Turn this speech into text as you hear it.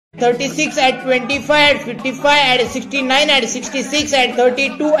36 at 25 at 55 at 69 at 66 at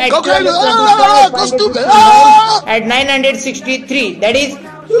 32 at 225 at 963. That is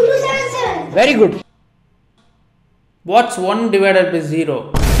 277. Very good. What's 1 divided by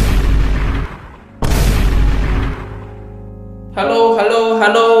 0? Hello.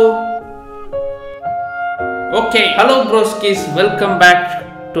 Okay, hello broskis, welcome back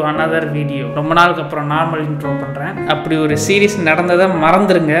to another video. ரொம்ப நாளுக்கு அப்புறம் normal intro பண்ணுறேன். அப்படி ஒரு series நடந்ததை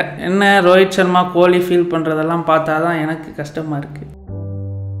மறந்துடுங்க. என்ன ரோஹித் சர்மா கோலி ஃபீல் பண்ணுறதெல்லாம் பார்த்தா தான் எனக்கு கஷ்டமாக இருக்குது.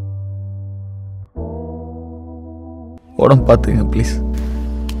 உடம்பு பார்த்துங்க ப்ளீஸ்.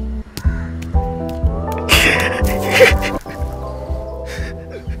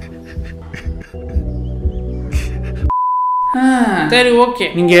 சரி, ஓகே.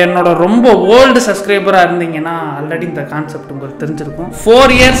 நீங்கள் என்னோட ரொம்ப ஓல்டு சப்ஸ்கிரைபராக இருந்தீங்கன்னா ஆல்ரெடி இந்த கான்செப்ட் உங்களுக்கு தெரிஞ்சிருக்கும். 4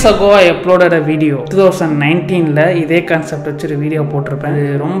 years ago I uploaded a video. 2019 இதே கான்செப்ட் வச்சு ஒரு வீடியோ போட்டிருப்பேன்.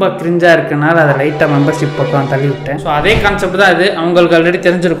 இது ரொம்ப கிரிஞ்சாக இருக்குனால அதை லைட்டாக மெம்பர்ஷிப் பக்கம் தள்ளி விட்டேன். ஸோ அதே கான்செப்ட் தான் இது, அவங்களுக்கு ஆல்ரெடி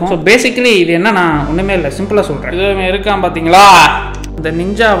தெரிஞ்சிருக்கும். ஸோ பேசிக்கலி இது என்ன, நான் ஒன்றுமே இல்லை, சிம்பிளாக சொல்கிறேன். இது இருக்கான் பார்த்தீங்களா, இந்த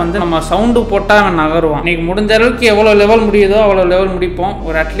நிஞ்சா வந்து நம்ம சவுண்டு போட்டால் அவன் நகருவான். இன்னைக்கு முடிஞ்ச அளவுக்கு எவ்வளோ லெவல் முடியுதோ அவ்வளோ லெவல் முடிப்போம்.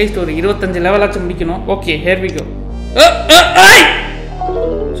 ஒரு அட்லீஸ்ட் ஒரு 25 லெவலாச்சும் முடிக்கணும். Okay, here we go.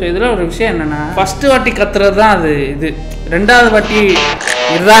 So இதில் ஒரு விஷயம் என்னன்னா, ஃபர்ஸ்ட் வாட்டி கத்துறது தான் அது. இது ரெண்டாவது வாட்டி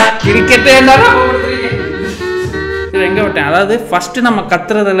இதுதான் கிரிக்கெட்டே இருந்தாலும் இது எங்கே விட்டேன். அதாவது ஃபஸ்ட்டு நம்ம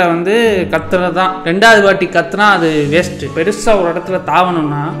கத்துறதுல வந்து கத்துறது தான். ரெண்டாவது வாட்டி கத்துனா அது வேஸ்ட்டு. பெருசாக ஒரு இடத்துல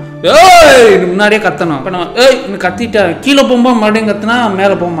தாவணும்னா முன்னாடியே கத்தணும். இப்போ நம்ம இன்னும் கத்திட்டா கீழே போகும்போது மறுபடியும் கத்துனா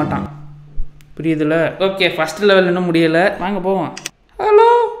மேலே போக மாட்டான். புரியுதுல? ஓகே, ஃபஸ்ட் லெவல் இன்னும் முடியலை, வாங்க போவோம். ஹலோ,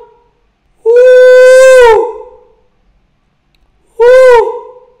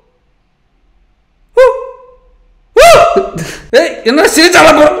 என்ன சிரிச்சால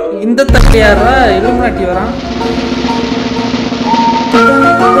போ. இந்த தட்டியாரா இலுமினாட்டி வரான்.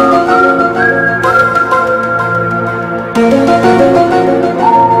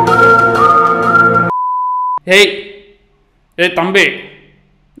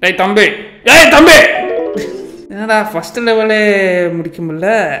 தம்பி என்னடா ஃபர்ஸ்ட் லெவலே முடிக்க முடியல.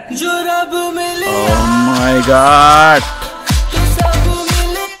 Oh my god.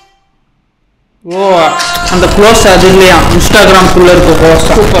 ஓ, அந்த க்ளோஸ் அது இல்லையா, இன்ஸ்டாகிராம் குள்ள இருக்க க்ளோஸ்.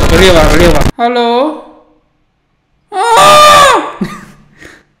 சூப்பர், வெளியே வா. ஹலோ,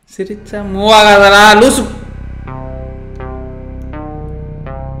 சிரிச்சா மூவ் ஆகாதடா லூசு.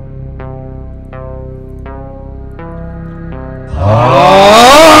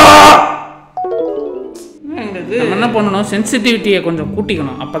 நம்ம என்ன பண்ணணும், சென்சிட்டிவிட்டியை கொஞ்சம்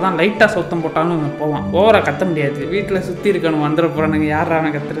கூட்டிக்கணும். அப்பதான் லைட்டா சத்தம் போட்டாலும் போவான். ஓவரா கத்த முடியாது. வீட்டில் சுத்தி இருக்கணும், வந்துட போறானுங்க. யாரா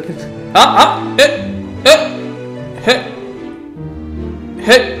அவன் கத்துறது?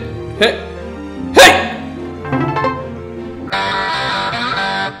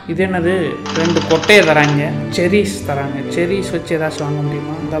 இது என்னது, 2 கொட்டையை தராங்க, செரிஸ் தராங்க. செரிஸ் வச்சு ஏதாச்சும் வாங்க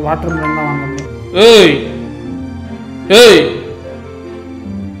முடியுமா? இந்த வாட்டர் மெலன் தான் வாங்க முடியும்.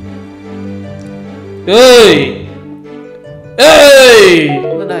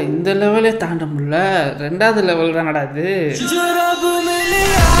 இந்த லெவலே தாண்ட முடியல. ரெண்டாவது லெவல் தான் நடாது.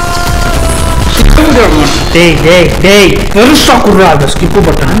 பெருசா குடுறாங்க ஸ்கிப்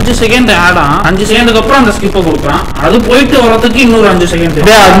பட்டன். 5 second add-on. 5 செகண்டுக்கு அப்புறம் அந்த ஸ்கிப்பை கொடுக்குறான். அது போயிட்டு வரதுக்கு இன்னொரு 5 செகண்ட்.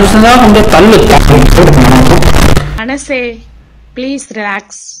 5 நிமிஷம் தான் கொஞ்சம் தள்ளு. மனசே ப்ளீஸ்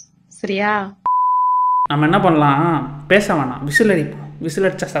ரிலாக்ஸ், சரியா? நம்ம என்ன பண்ணலாம், பேச வேணாம், விசில் அடிப்போம். விசில்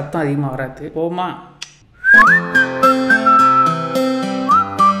அடிச்சா சத்தம் அதிகமாக வராது. போமா?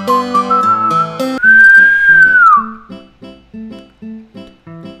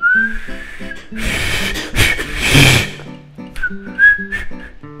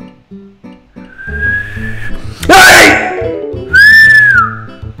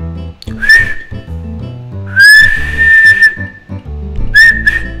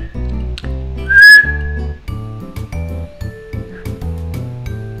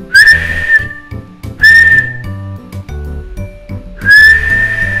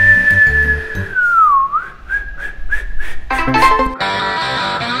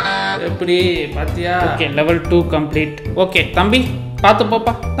 எப்படி பாத்தியா? Okay, level 2 complete. ஓகே தம்பி, பார்த்து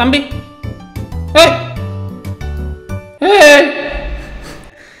போப்பா தம்பி.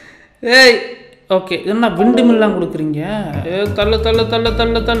 ஓகே, என்ன விண்டு மில்லாம் கொடுக்குறீங்க? தள்ளு தள்ளு தள்ளு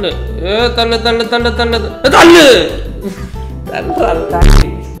தள்ளு தள்ளு தள்ளு தள்ளு தள்ளு தள்ளு தள்ளு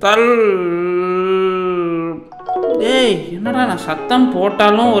தள்ளு ஏய் என்னடா நான் சத்தம்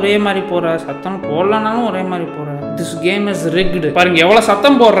போட்டாலும் ஒரே மாதிரி போற, சத்தம் போடலனாலும் ஒரே மாதிரி போற. This game is rigged. பாருங்க எவ்வளவு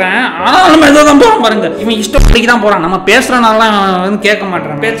சத்தம் போடுறேன், ஆனாலும் ஏதோ தான் போறான் பாருங்க. இவன் இஷ்டப்படிக்கு தான் போறான். நம்ம பேசுறனால வந்து கேட்க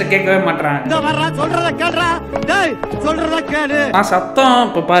மாட்டான், பேச்ச கேட்கவே மாட்டான். நான் சத்தம்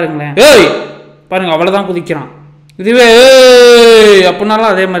இப்ப பாருங்களேன், ஏய் பாருங்க அவ்வளவுதான் குதிக்கிறான். இதுவே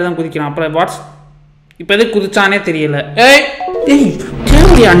அப்படின்னாலும் அதே மாதிரி தான் குதிக்கிறான். அப்புறம் வாட்ஸ் இப்ப எது குதிச்சானே தெரியல. ஏய்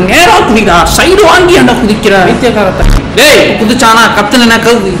தேவையா நேரா குதிடா, சைடு வாங்கி அண்டா குதிக்கிற வைத்தியக்காரத்தை. டேய் குதிச்சானா கத்துன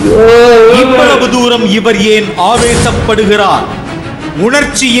இவ்வளவு தூரம் இவர் ஏன் ஆவேசப்படுகிறார்?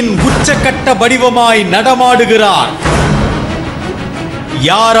 உணர்ச்சியின் உச்சக்கட்ட வடிவமாய் நடமாடுகிறார்.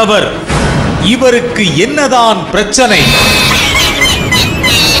 யார் அவர்? இவருக்கு என்னதான் பிரச்சனை?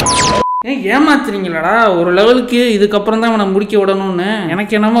 ஏமாத்துறீங்களாடா ஒரு லெவலுக்கு. இதுக்கப்புறம் தான் அவனை முடிக்க விடணும்னு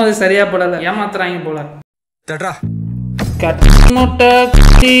எனக்கு என்னமோ அது சரியா படல. ஏமாத்துறாங்க போல.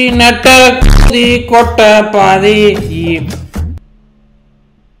 கொட்ட பாதி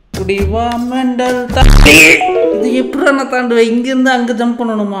இது எப்படி நான் தாண்டுவேன்? இங்க இருந்து அங்க ஜம்ப்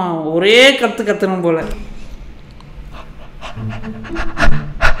பண்ணணுமா? ஒரே கத்தணும் போல.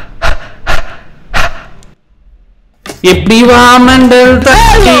 எப்படி வாமண்டல்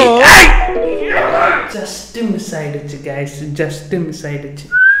தட்டி ஜஸ்ட் மிஸ் ஆயிடுச்சு கைஸ், ஜஸ்ட் மிஸ் ஆயிடுச்சு.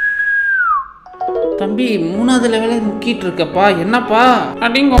 தம்பி 3வது லெவல்ல முக்கிட்டு இருக்கப்பா, என்னப்பா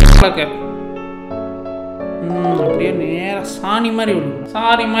அப்படிங்க அப்படியே நேரம் சாணி மாதிரி விழுகும்.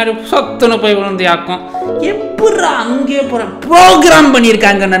 சாணி மாதிரி சொத்துன்னு போய் விழுந்து யாக்கும். எப்படி அங்கே போற ப்ரோக்ராம்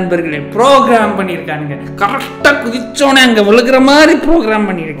பண்ணியிருக்காங்க நண்பர்களே, ப்ரோக்ராம் பண்ணியிருக்காங்க. கரெக்டா குதிச்சோன்னே அங்க விழுகிற மாதிரி ப்ரோக்ராம்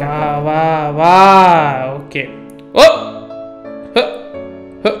பண்ணியிருக்காங்க. வா வா ஓகே. O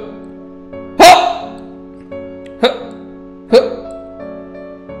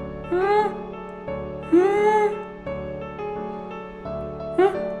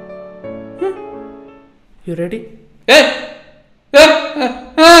You ready?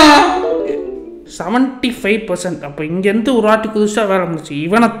 75%. அப்போ இங்கேருந்து ஒரு வாட்டி குதிச்சா வேலை முடிச்சு.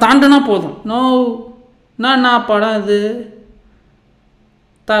 இவனை தாண்டினா போதும். நோ நான் படம் இது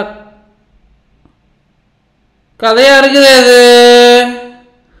கதையா இருக்குது. அது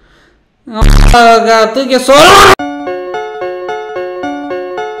தூக்கி சொல்ல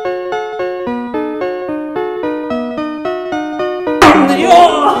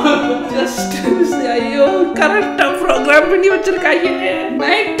கரெக்டா ப்ரோக்ராம் பண்ணி வச்சிருக்காங்க.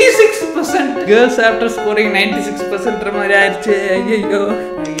 96% கேர்ள்ஸ் ஆஃப்டர் ஸ்கோரிங் 96% மாதிரி ஆயிடுச்சு. ஐயோ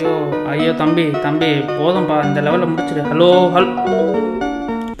ஐயோ ஐயோ தம்பி தம்பி போதும்பா, இந்த லெவல்ல முடிச்சிரு. ஹலோ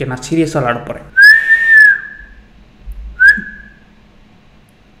ஓகே நான் சீரியஸா விளையாட போறேன்.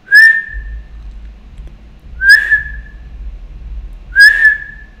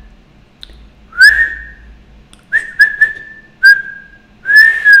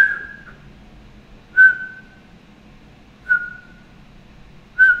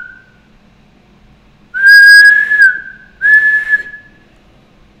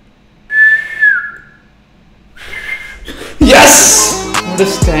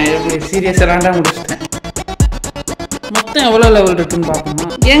 முடிச்சிட்டேன். எப்படி சீரியஸாக முடிச்சிட்டேன். மொத்தம் எவ்வளோ லெவல் இருக்குன்னு பார்ப்போமா?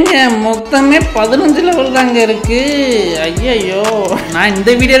 ஏங்க மொத்தமே 15 லெவல் தாங்க இருக்கு. ஐயோ நான் இந்த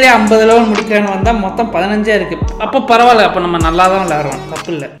வீடியோலே 50 லெவல் முடிக்கிறேன்னு வந்தால் மொத்தம் 15 இருக்கு. அப்போ பரவாயில்ல, அப்போ நம்ம நல்லா தான் விளையாடுறோம்,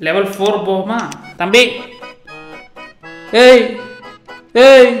 தப்பு இல்லை. லெவல் 4 போகுமா தம்பி? ஏய்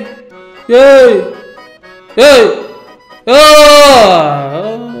ஏய் ஏய் ஏய்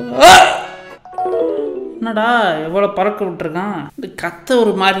என்னடா எவ்வளோ பறக்க விட்டுருக்கான். இந்த கத்த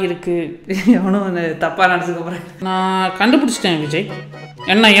ஒரு மாதிரி இருக்கு. எவனும் தப்பா நினச்சிக்க போறேன். நான் கண்டுபிடிச்சிட்டேன் விஜய்.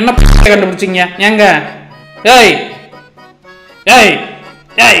 என்ன கண்டுபிடிச்சிங்க? ஏங்க ஏய் ஏய்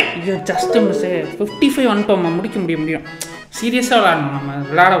ஏய் ஐயோ ஜஸ்ட் மிஸ். 55 வந்துட்டோம்மா, முடிக்க முடியும். சீரியஸாக விளையாடணும், நம்ம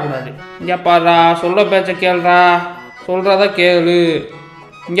விளையாடக்கூடாது. இங்கே பாடுறா, சொல்ல பேச்ச கேள்றா, சொல்கிறதா கேளு.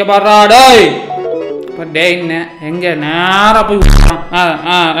 இங்கே பாடுறா டேய். இப்போ டேய்ன்னு எங்கே நேராக போய்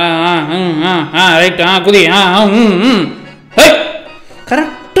ரைட் குதி.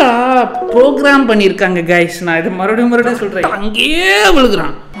 கரெக்டாக ப்ரோக்ராம் பண்ணியிருக்காங்க கைஸ். நான் இதை மறுபடியும் சொல்கிறேன். அங்கேயே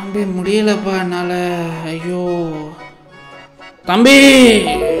விழுகிறான். தம்பி முடியலப்பா என்னால். ஐயோ தம்பி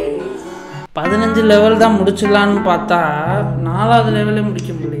 15 லெவல் தான் முடிச்சிடலான்னு பார்த்தா 4வது லெவலே முடிக்க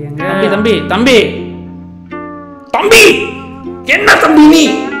முடியலையங்க. தம்பி தம்பி தம்பி என்ன தம்பி நீ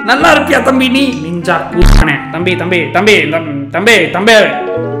நல்லா இருப்பியா தம்பி? நீ நிஞ்சா கூட்டானே. தம்பி தம்பி தம்பி தம்பி தம்பி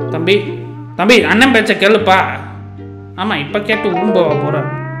தம்பி தம்பி அண்ணன் பேச்ச கேளுப்பா. ஆமா இப்ப கேட்டு ஊம்போவா போற.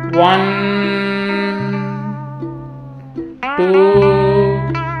 1 2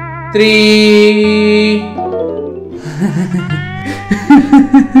 3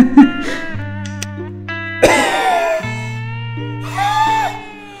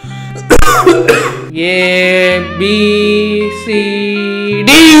 A B B C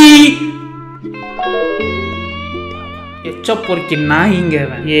D. எச்ச பொறுக்கி நான் இங்க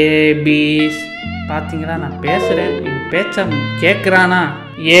ஏ பி. பாத்தீங்களா நான் பேசுறேன், என் பேச்ச கேக்குறானா?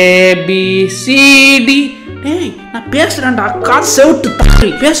 ஏ பி சி டி. டேய் நான் பேசுறேன்டா, காது செவுட்டு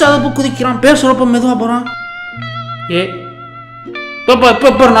தாடி. பேசாதப்ப குதிக்கிறான், பேசுறப்ப மெதுவா போறான். ஏ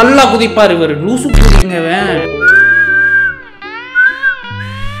இப்ப நல்லா குதிப்பாரு இவரு, லூசு குதிங்கவன்.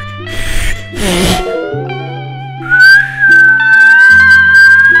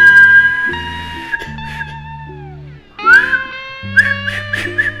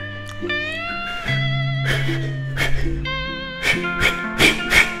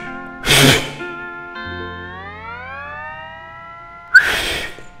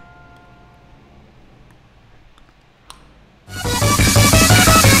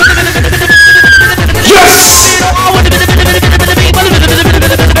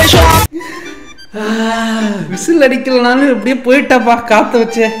 விசில் அடிக்கலனாலும் இப்படியே போயிட்டாப்பா, காத்து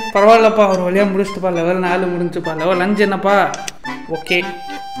வச்சு. பரவாயில்லப்பா, ஒரு வழியா முடிச்சுட்டுப்பா. லெவல் 4 முடிஞ்சுப்பா. லெவல் 5 என்னப்பா? Okay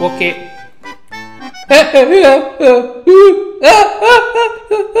okay.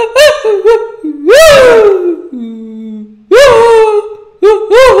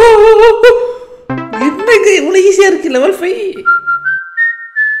 என்னங்க இவ்வளவு ஈஸியா இருக்கு லெவல் 5?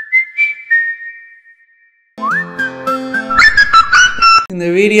 இந்த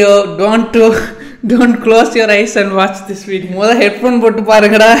video don't close your eyes and watch this video. முதல்ல ஹெட்ஃபோன் போட்டு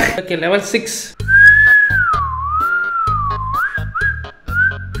பாருங்கடா. Okay level 6.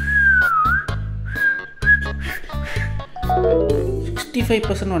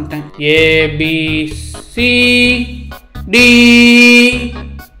 வந்துட்டேன். ஏ B C D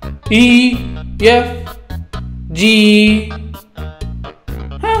E F G.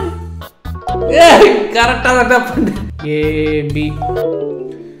 கரெக்டா தான் பண்ணு. ஏ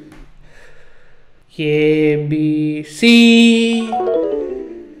பி சி.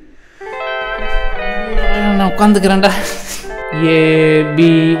 நான் உட்காந்துக்கிறேன்டா. ஏ பி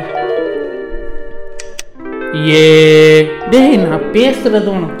ஏ. டேய் நான் பேசுறது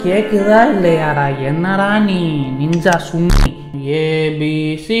உனக்கு கேக்குதா இல்லையாடா? என்னடா நீ நிஞ்சா சும்மி? ஏ பி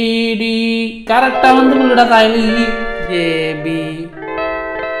சி டி கரெக்டா வந்துடா தாயி. ஏ பி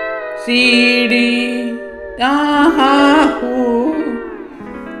சி டி.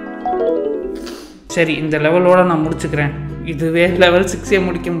 சரி இந்த லெவலோட நான் முடிச்சுக்கிறேன். இதுவே லெவல் 6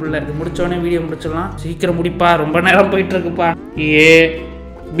 முடிக்க முடியல. இது முடிச்சோடனே வீடியோ முடிச்சிடலாம். சீக்கிரம் முடிப்பா, ரொம்ப நேரம் போயிட்டு இருக்குப்பா. ஏ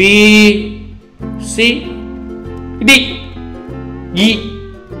B C D E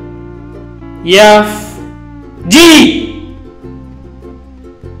F G.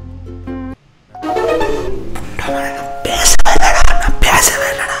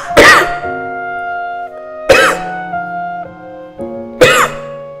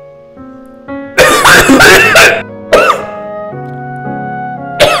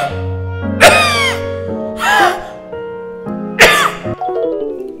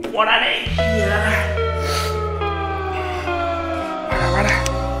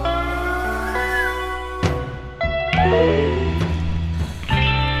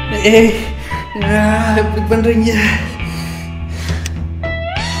 எப்படி பண்றீங்க?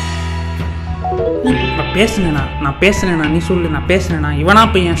 நான் பேசுனேனா நீ சொல்லு. நான் பேசுனேனா? இவனா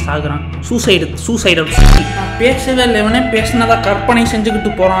பையன் சாகுறான். சூசைடு. நான் பேசவே இல்லை. இவனே பேசினதா கற்பனை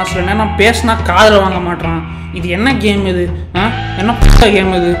செஞ்சுக்கிட்டு போறான். சில நேரம் பேசினா காதில் வாங்க மாட்டான். இது என்ன கேம் இது? என்ன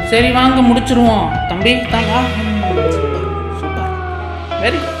கேம் இது? சரி வாங்க முடிச்சிருவோம். தம்பி தாங்க. Super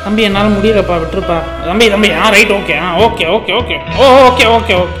very. தம்பி என்னால் முடியலப்பா, விட்டுருப்பா. தம்பி right. Okay okay okay okay okay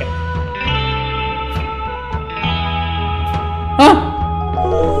okay okay.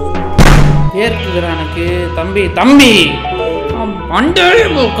 ஏற்குதுடா எனக்கு. தம்பி மண்டே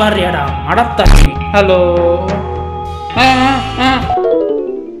உட்காரியாடா அடத்தாக்கி. ஹலோ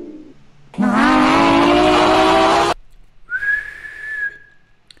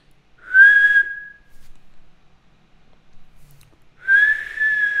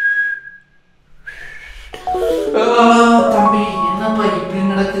தம்பி என்னப்பா இப்படி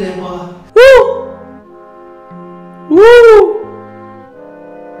நடக்குதேப்பா?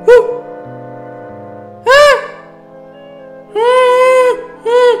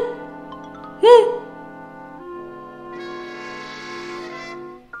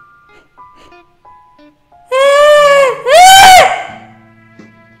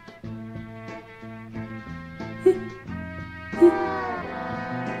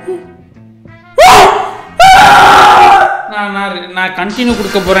 நான் கண்டினியூ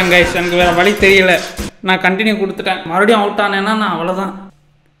கொடுக்க போறேன் கைஸ். எனக்கு வேற வழி தெரியல. நான் கண்டினியூ கொடுத்துட்டேன். மறுபடியும் அவுட் ஆனேன்னா நான் அவ்வளோதான்.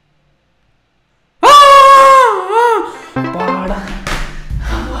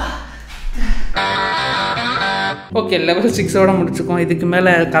 Okay level 6ஓட முடிச்சுக்கோம். இதுக்கு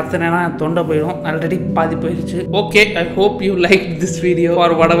மேலே கத்துனேன்னா தொண்டை போயிடும். ஆல்ரெடி பாதி போயிடுச்சு. Okay I hope you like this video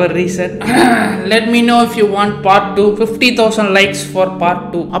for what ever reason. Let me know if you want part 2. 50,000 likes for part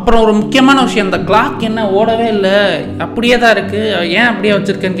 2. அப்புறம் ஒரு முக்கியமான விஷயம், இந்த கிளாக் என்ன ஓடவே இல்லை, அப்படியே தான் இருக்குது. ஏன் அப்படியே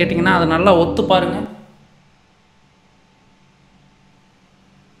வச்சுருக்கேன்னு கேட்டிங்கன்னா அதை நல்லா ஒத்து பாருங்கள்.